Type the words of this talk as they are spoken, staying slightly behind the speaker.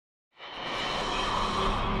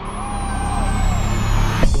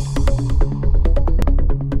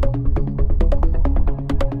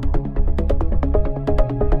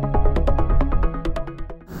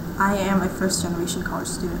first-generation college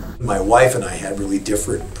student. My wife and I had really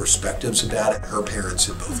different perspectives about it. Her parents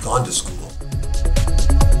had both gone to school.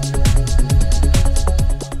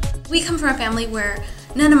 We come from a family where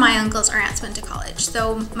none of my uncles or aunts went to college,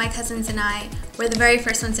 so my cousins and I were the very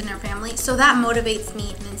first ones in our family, so that motivates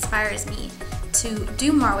me and inspires me to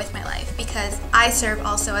do more with my life because I serve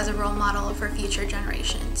also as a role model for future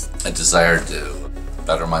generations. I desire to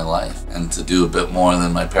better my life and to do a bit more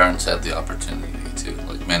than my parents had the opportunity to.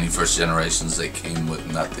 Like many first generations, they came with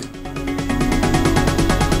nothing.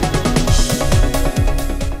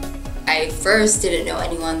 I first didn't know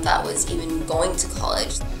anyone that was even going to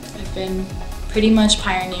college. I've been pretty much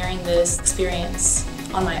pioneering this experience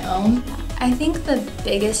on my own. I think the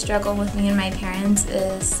biggest struggle with me and my parents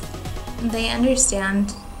is they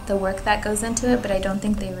understand the work that goes into it, but I don't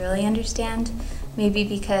think they really understand. Maybe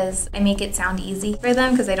because I make it sound easy for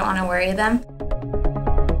them because I don't want to worry them.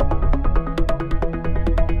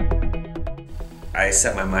 I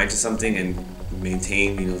set my mind to something and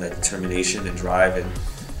maintain, that determination and drive, and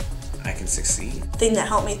I can succeed. The thing that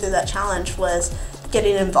helped me through that challenge was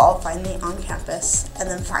getting involved finally on campus and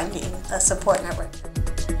then finding a support network.